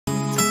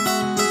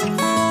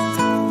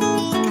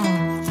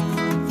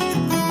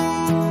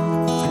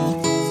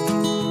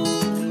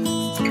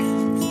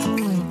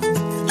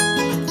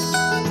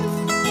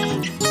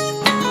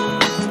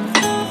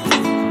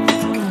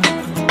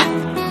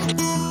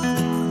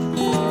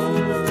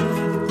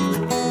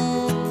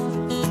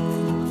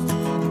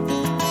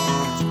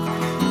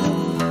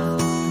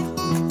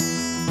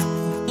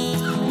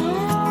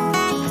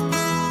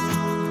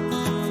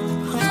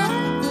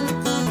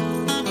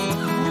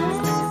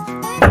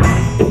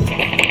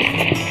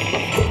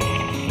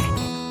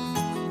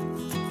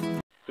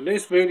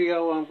this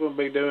video I'm going to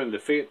be doing the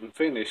fit and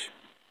finish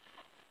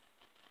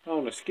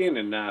on a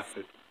skinning knife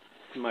that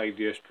I made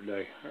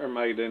yesterday, or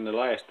made in the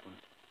last one.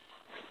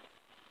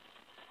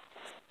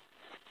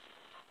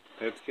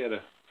 Let's get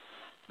a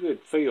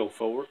good feel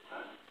for it.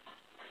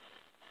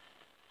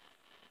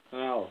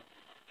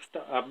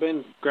 I've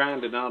been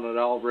grinding on it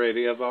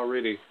already. I've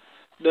already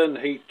done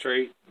the heat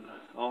treat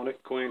on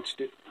it,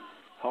 quenched it,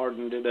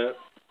 hardened it up,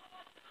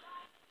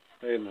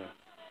 and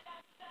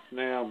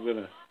now I'm going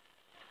to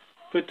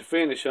put the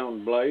finish on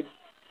the blade.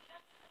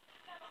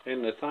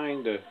 And the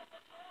thing to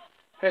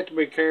have to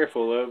be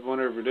careful of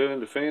whenever doing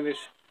the finish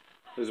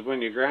is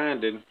when you're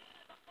grinding,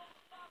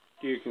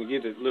 you can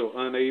get it a little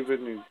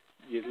uneven and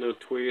get a little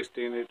twist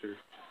in it, or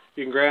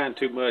you can grind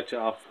too much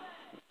off.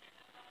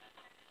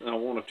 And I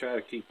want to try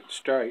to keep it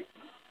straight.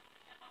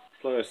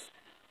 Plus,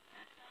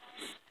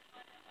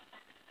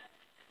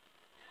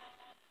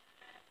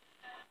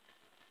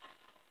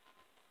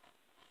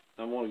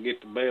 I want to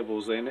get the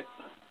bevels in it.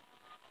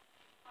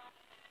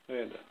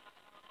 And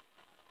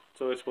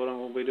so that's what I'm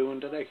going to be doing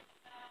today.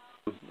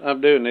 I'm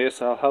doing this,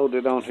 I'll hold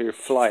it on here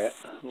flat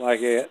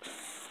like that.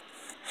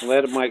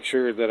 Let it make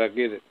sure that I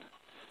get it.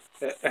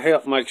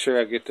 Help make sure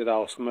I get it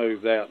all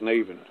smoothed out and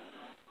even.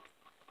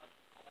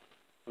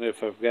 And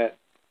if I've got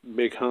a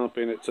big hump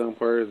in it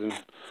somewhere, then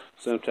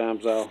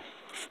sometimes I'll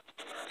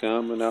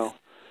come and I'll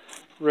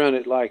run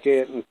it like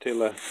that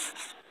until I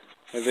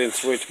then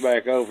switch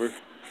back over,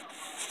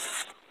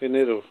 and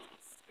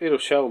it'll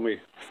show me.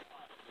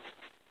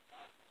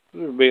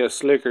 There'll be a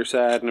slicker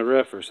side and a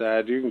rougher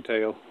side, you can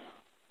tell.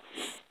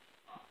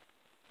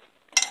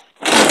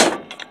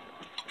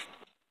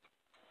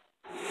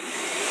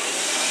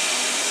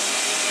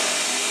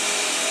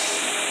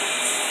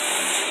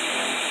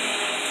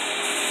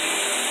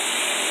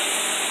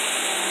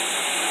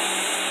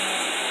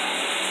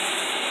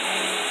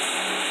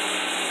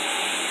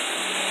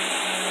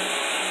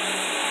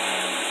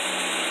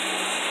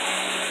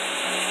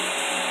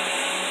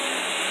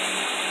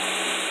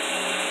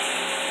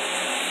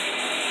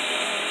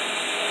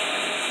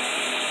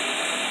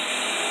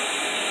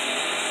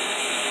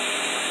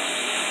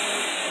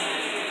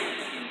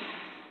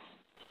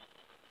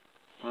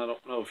 I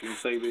don't know if you can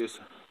see this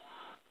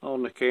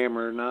on the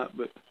camera or not,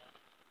 but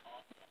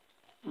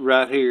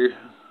right here,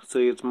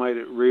 see, it's made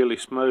it really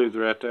smooth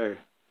right there.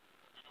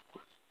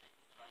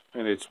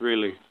 And it's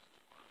really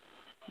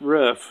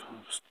rough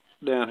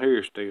down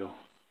here still.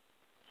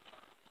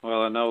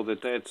 Well, I know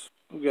that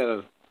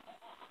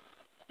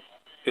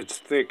it's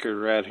thicker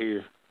right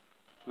here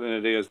than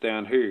it is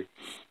down here.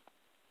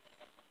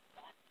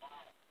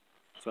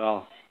 So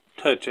I'll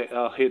touch it,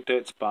 I'll hit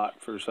that spot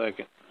for a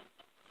second.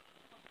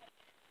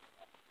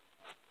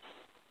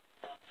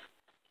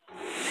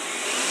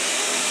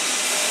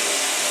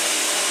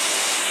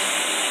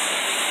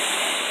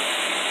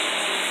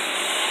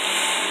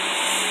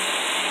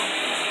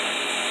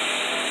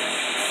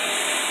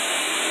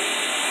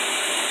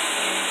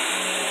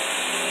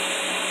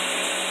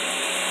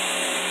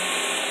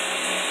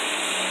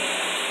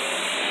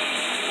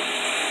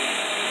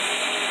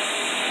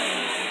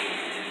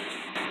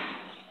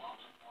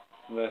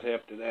 That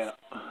helped it out.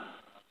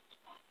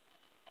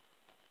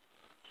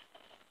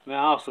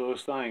 Now also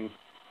this thing,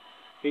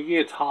 it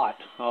gets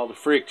hot, all the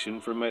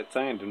friction from that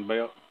sanding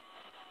belt,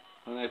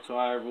 and that's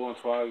why every once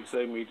in a while you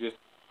see me just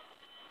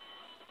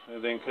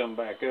and then come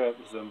back up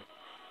as I'm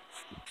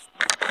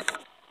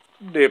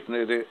dipping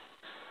it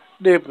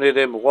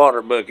in the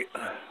water bucket,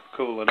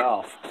 cool it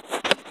off.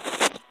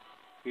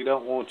 You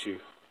don't want the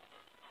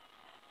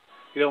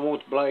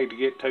blade to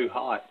get too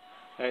hot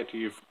after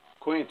you've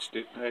quenched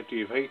it, after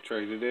you've heat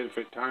treated it. If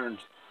it turns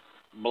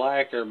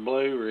black or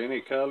blue or any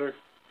color,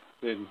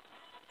 then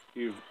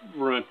you've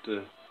ruined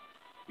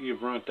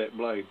that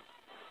blade.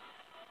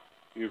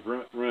 You've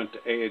ruined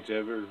the edge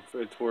of it. If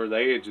it's where the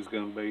edge is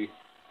going to be,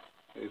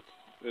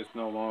 it's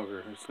no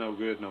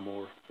good no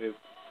more. It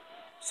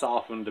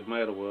softened the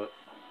metal up.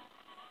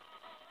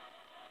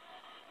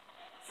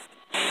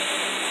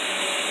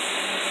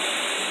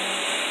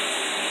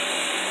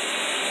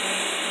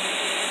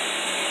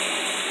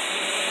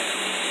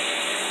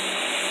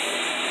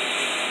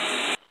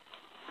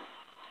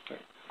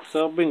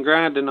 So I've been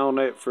grinding on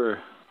that for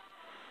a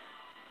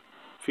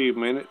few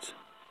minutes,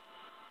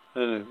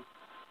 and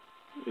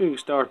you can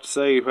start to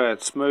see how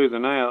it's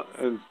smoothing out,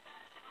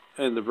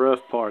 and the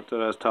rough part that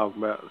I was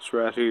talking about is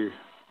right here.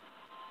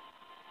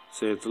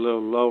 See, it's a little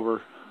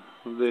lower.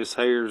 This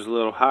hair is a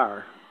little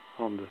higher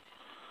on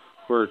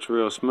where it's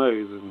real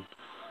smooth, and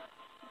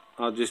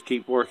I'll just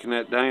keep working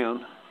that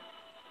down.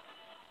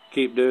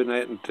 Keep doing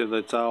that until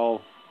it's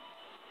all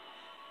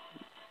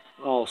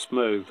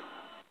smooth.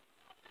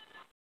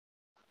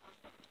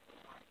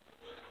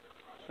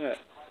 Yeah.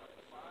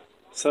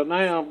 So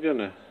now I'm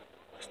gonna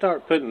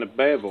start putting the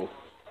bevel.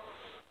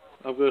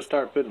 I'm gonna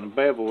start putting the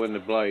bevel in the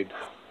blade,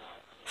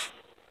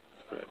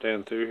 right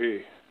down through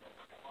here.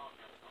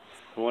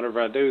 And whenever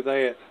I do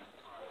that,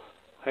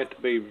 I have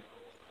to be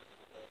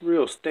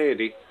real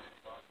steady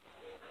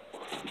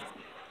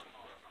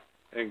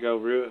and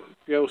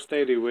go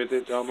steady with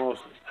it,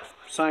 almost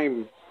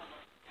same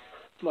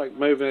like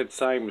moving at the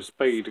same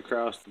speed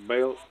across the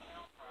belt,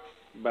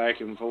 back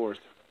and forth,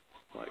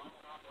 like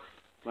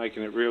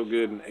making it real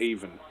good and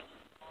even.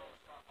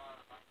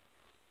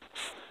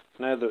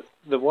 Now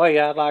the way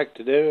I like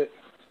to do it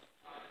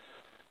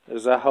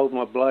is I hold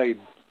my blade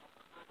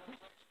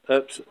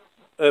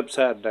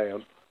upside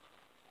down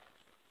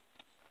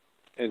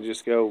and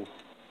just go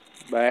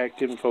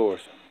back and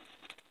forth.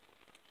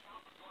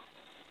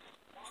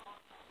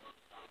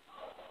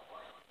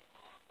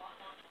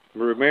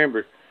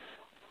 Remember,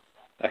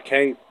 I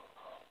can't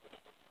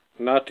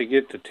not to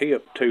get the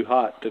tip too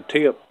hot. The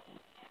tip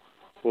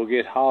will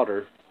get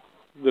hotter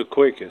the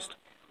quickest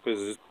because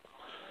there's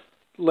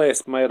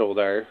less metal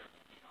there,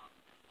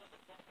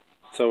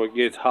 so it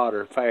gets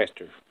hotter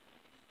faster.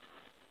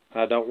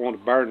 I don't want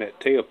to burn that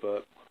tip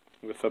up.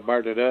 If I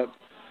burn it up,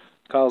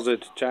 cause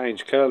it to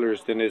change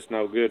colors, then it's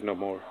no good no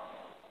more.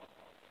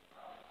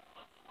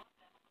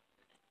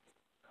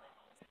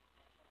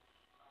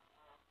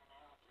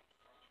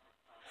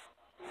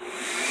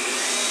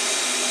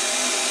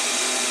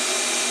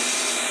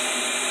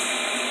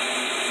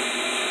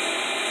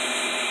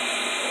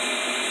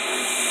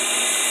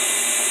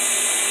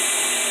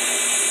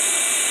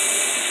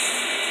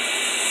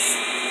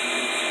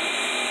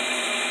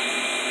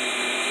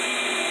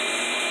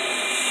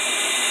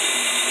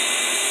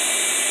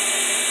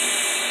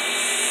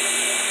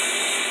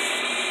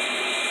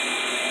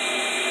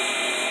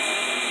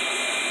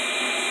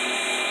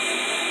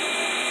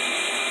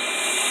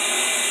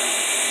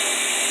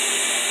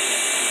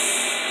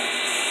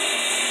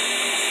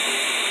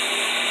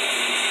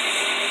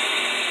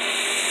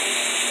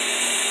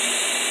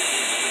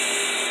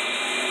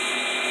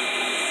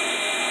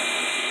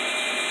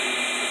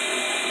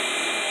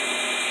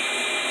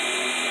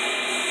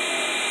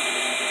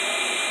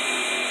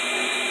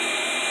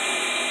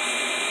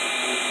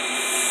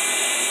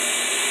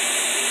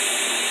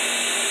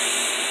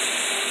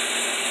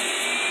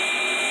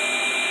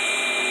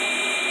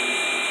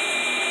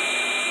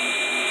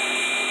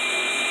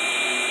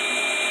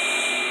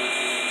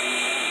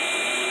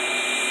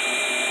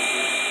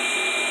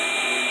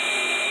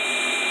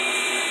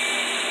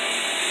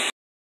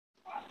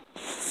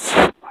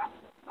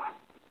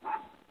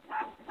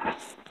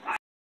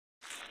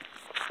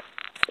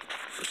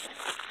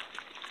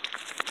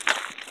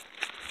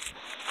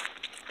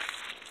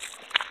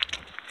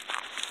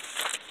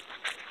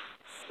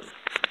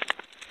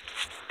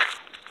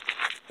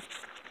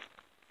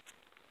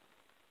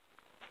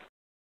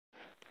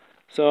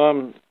 So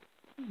I'm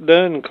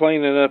done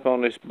cleaning up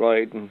on this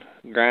blade and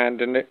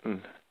grinding it,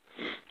 and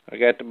I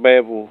got the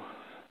bevel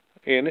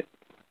in it.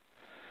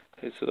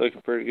 It's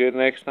looking pretty good.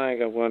 Next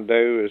thing I'm going to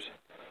do is,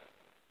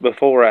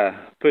 before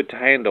I put the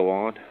handle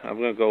on, I'm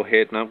going to go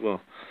ahead and I'm going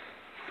to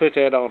put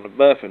that on the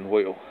buffing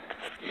wheel.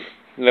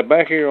 Now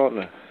back here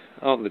on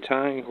the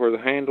tang where the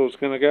handle's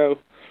going to go,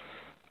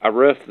 I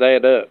roughed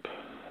that up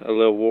a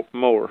little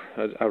more.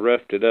 I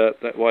roughed it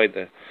up, that way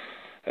the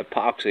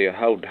epoxy will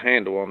hold the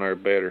handle on there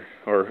better,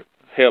 or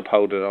help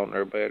hold it on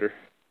there better.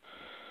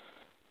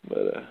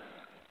 But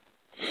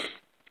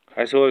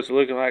that's what it's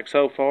looking like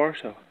so far.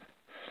 So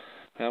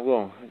I'm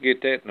going to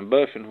get that in the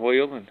buffing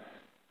wheel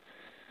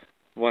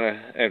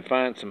and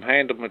find some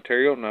handle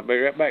material, and I'll be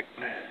right back.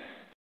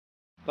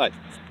 Like,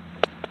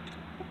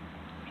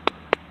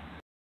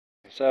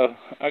 so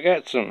I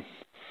got some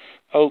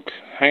oak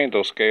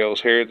handle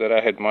scales here that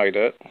I had made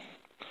up.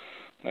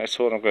 That's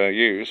what I'm going to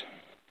use.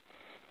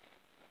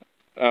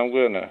 I'm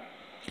going to,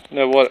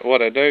 now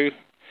what I do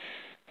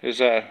is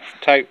I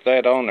tape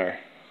that on there.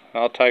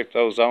 I'll tape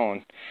those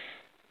on.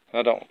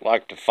 I don't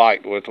like to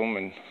fight with them,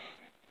 and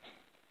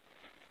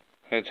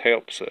it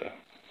helps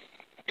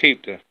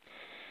keep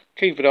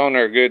it on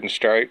there good and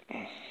straight.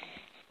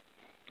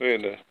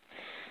 And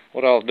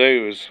what I'll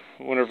do is,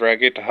 whenever I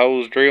get the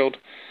holes drilled,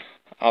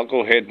 I'll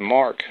go ahead and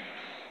mark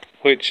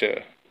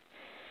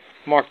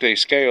these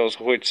scales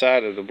which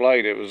side of the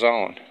blade it was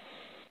on,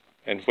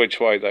 and which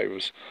way they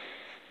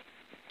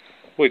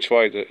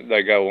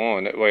go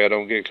on. That way I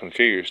don't get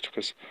confused,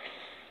 because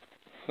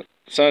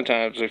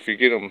sometimes if you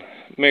get them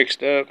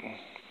mixed up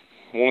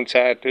one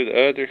side to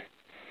the other,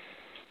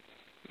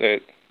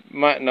 it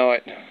might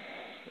not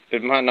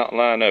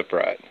line up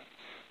right.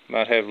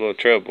 Might have a little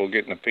trouble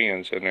getting the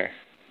pins in there.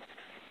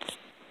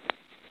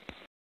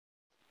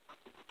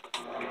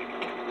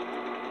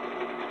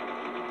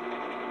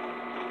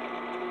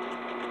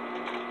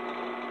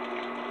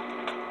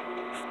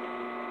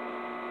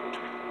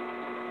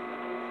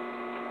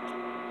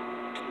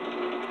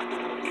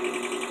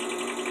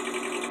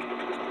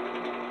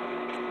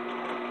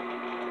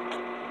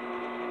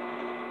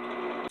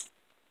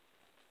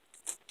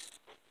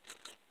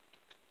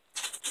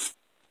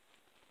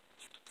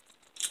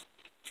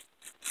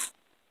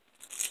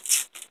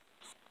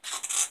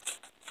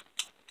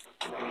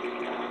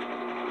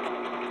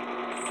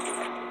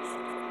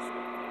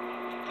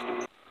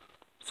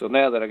 So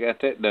now that I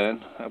got that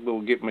done, I'm going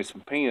to get me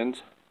some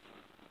pins.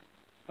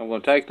 I'm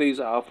going to take these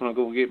off, and I'm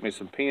going to get me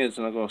some pins,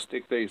 and I'm going to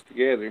stick these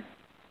together.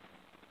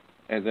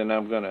 And then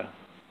I'm going to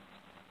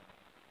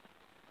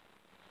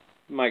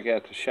make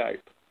out the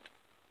shape.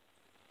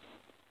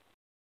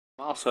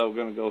 I'm also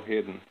going to go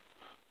ahead and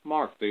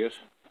mark this.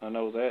 I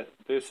know that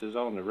this is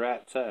on the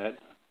right side,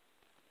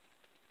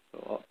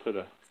 so I'll put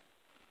a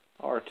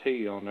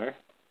RT on there.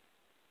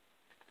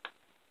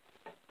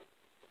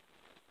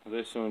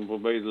 This one will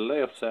be the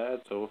left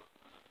side, so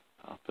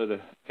I'll put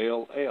a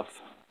LF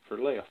for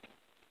left.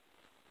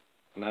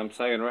 And I'm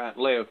saying right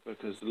left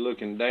because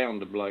looking down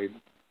the blade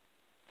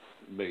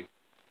would be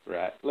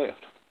right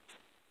left.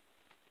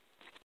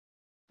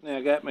 Now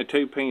I got my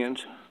 2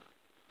 pins.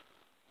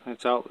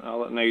 That's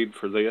all I need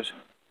for this.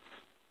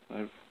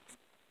 I've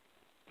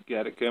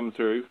got it coming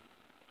through,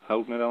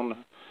 holding it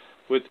on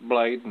with the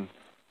blade, and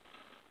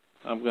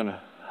I'm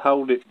gonna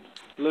hold it,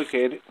 look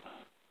at it.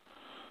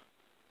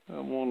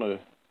 I want to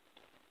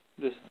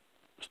just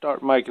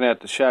start making out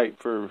the shape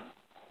for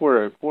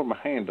where my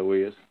handle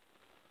is.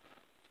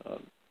 I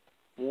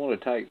want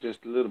to take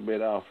just a little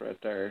bit off right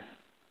there,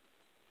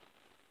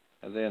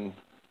 and then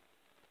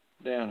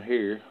down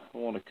here I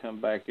want to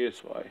come back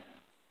this way.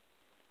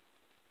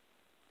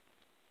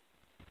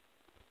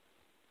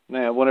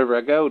 Now whenever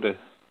I go to,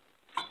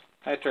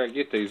 after I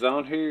get these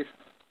on here,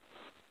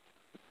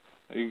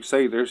 you can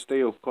see there's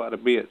still quite a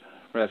bit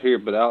right here,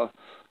 but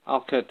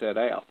I'll cut that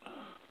out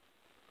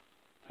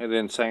and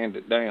then sand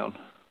it down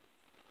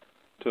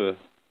to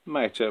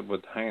match up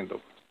with the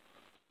handle.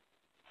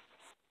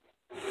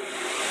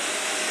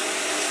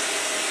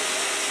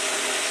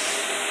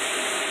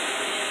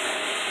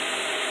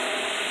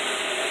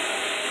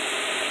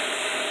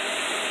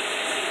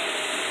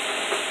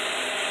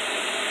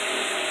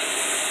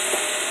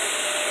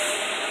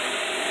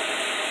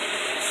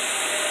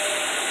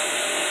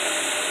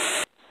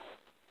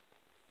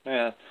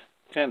 Now,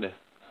 kind of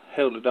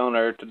held it on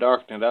there to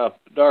darken it up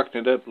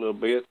a little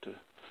bit to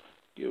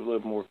give a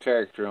little more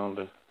character on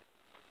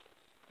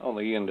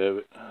the end of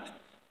it.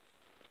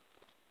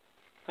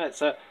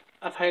 That's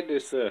I've had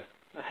this. I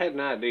had an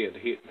idea to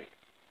hit me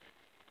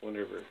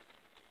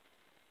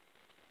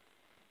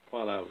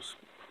while I was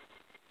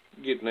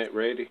getting that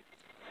ready.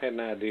 Had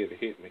an idea to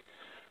hit me.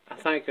 I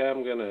think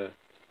I'm gonna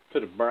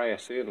put a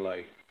brass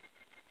inlay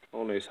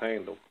on this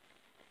handle,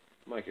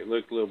 make it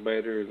look a little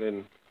better.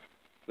 Then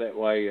that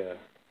way,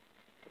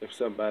 if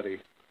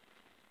somebody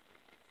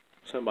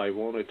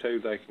wanted to,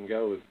 they can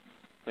go and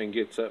they can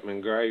get something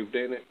engraved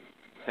in it,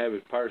 have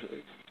it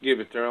give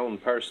it their own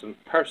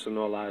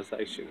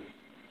personalization.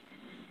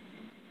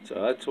 So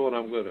that's what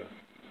I'm gonna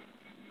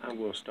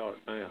start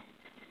now.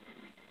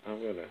 I'm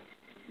gonna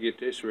get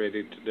this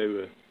ready to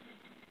do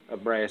a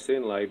brass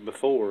inlay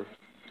before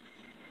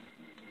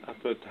I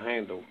put the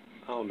handle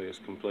on this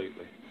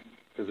completely,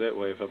 because that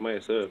way if I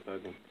mess up I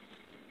can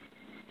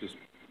just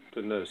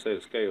put another set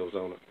of scales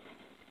on it.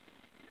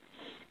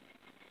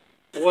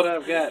 What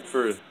I've got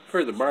for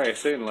the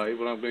brass inlay,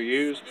 what I'm going to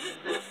use,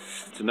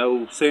 it's an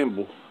old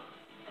symbol.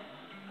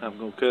 I'm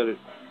going to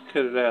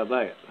cut it out of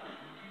that.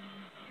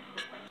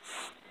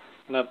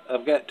 And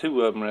I've got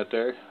 2 of them right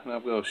there, and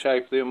I'm going to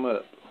shape them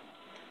up.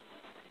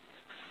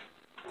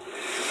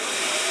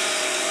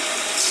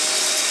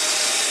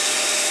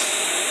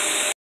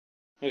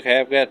 Okay,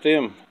 I've got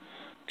them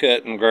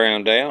cut and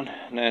ground down.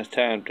 Now it's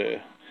time to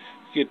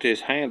get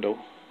this handle,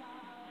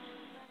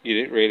 get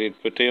it ready to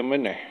put them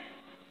in there.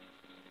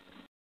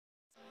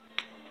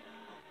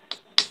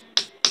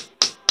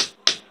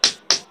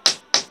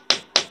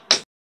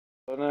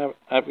 So now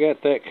I've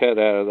got that cut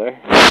out of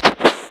there.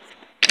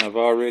 I've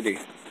already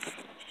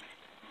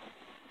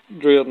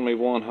drilled me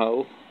 1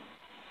 hole.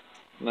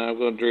 Now I'm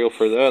going to drill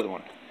for the other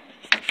one.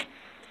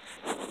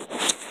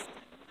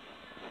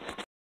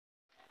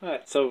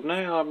 Alright, so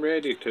now I'm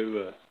ready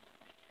to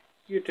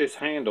get this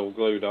handle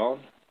glued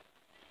on.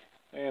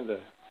 And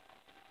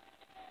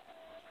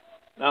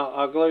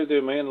I'll glue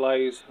them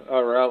inlays,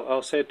 or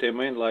I'll set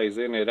them inlays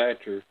in it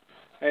after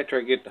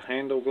I get the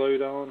handle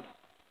glued on.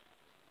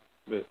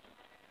 But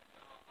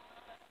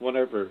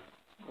whenever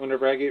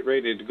I get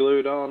ready to glue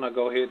it on, I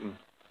go ahead and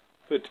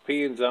put the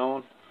pins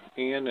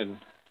in and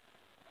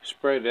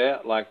spread it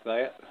out like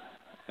that,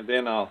 and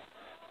then I'll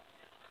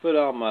put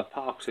on my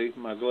epoxy,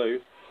 my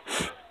glue.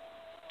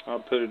 I'll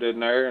put it in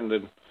there and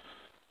then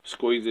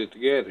squeeze it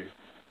together.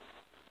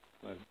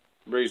 The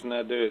reason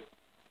I do it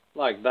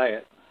like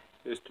that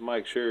is to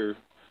make sure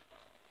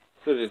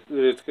that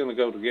it's going to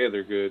go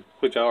together good,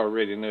 which I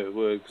already knew it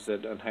would because I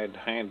done had the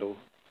handle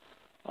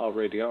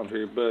already on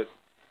here, but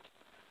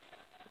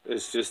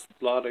it's just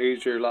a lot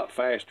easier, a lot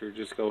faster.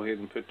 Just go ahead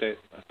and put that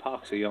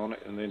epoxy on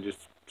it and then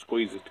just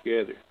squeeze it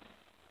together.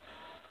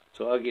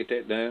 So I'll get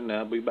that done and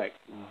I'll be back.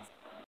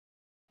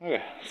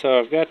 Okay, so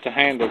I've got the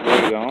handle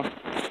glued on.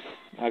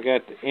 I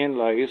got the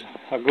inlays.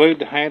 I glued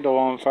the handle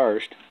on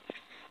first,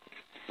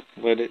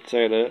 let it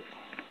set up,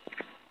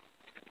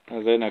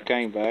 and then I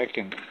came back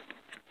and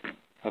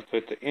I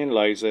put the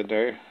inlays in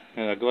there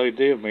and I glued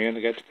them in.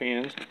 I got the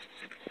pins.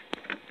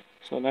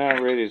 So now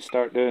I'm ready to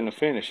start doing the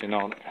finishing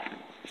on it.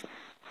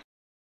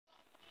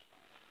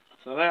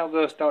 So now I'm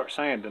going to start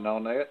sanding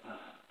on that.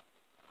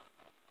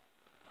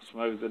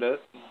 Smooth it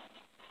up,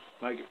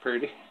 make it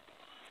pretty.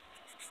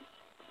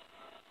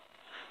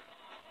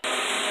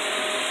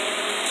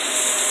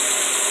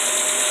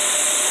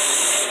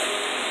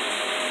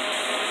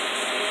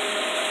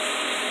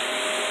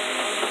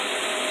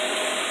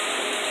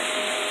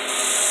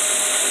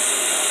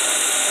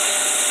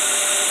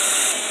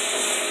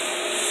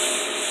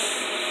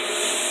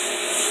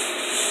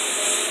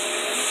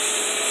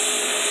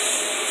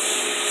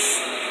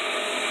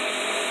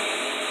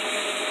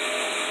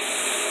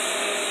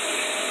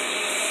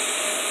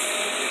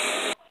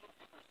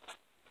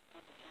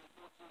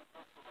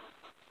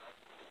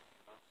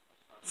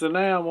 So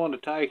now I want to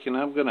take and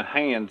I'm going to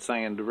hand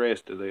sand the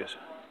rest of this.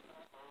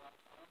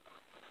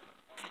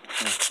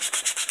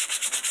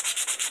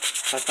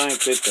 I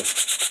think that the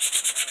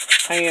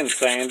hand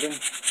sanding,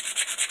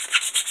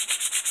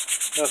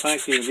 I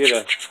think you can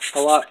get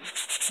a lot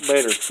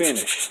better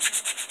finish.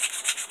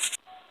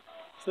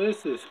 So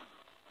this is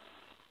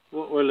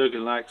what we're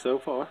looking like so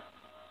far.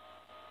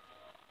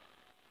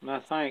 And I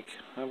think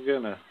I'm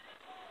going to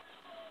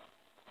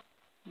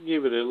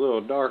give it a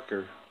little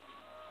darker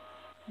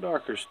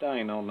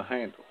stain on the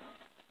handle.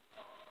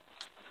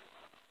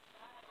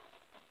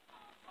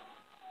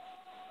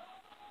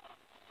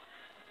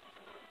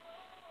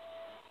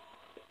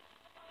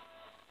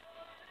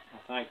 I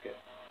think that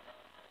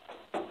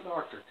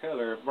darker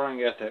color will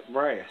bring out that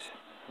brass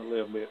a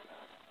little bit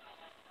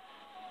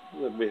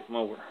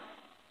more.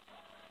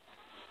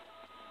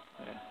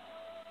 Yeah.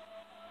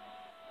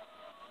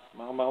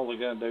 I'm only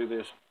going to do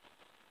this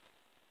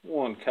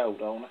one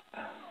coat on it.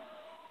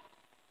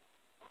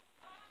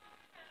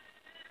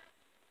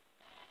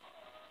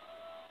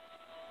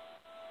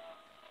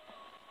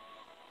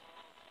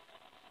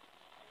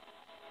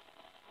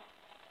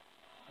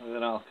 And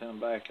then I'll come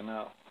back and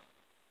I'll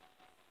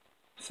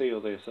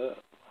seal this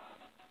up.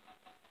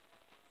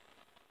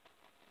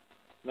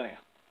 Now,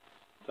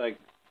 take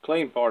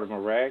clean part of my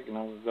rag and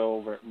I'm going to go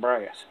over at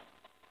brass.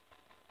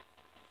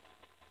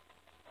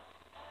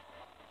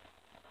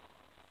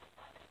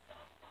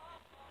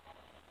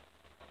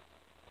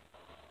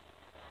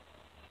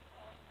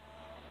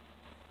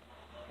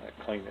 I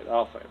clean it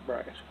off that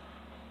brass.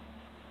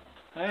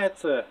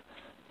 That's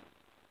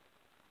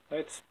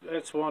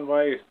one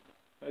way.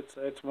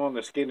 That's one of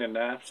the skinning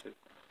knives that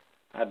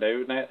I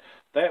do. And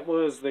that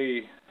was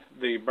the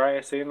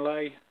brass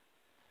inlay.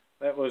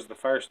 That was the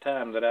first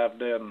time that I've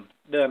done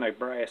a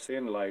brass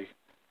inlay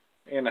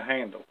in a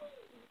handle.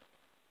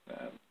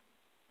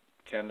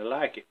 Kind of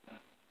like it.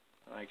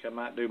 I think I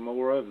might do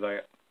more of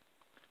that.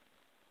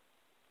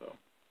 So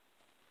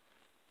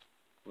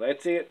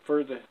that's it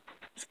for the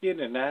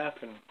skinning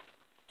knife, and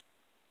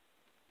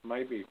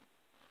maybe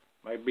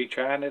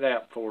trying it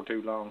out for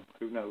too long.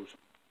 Who knows?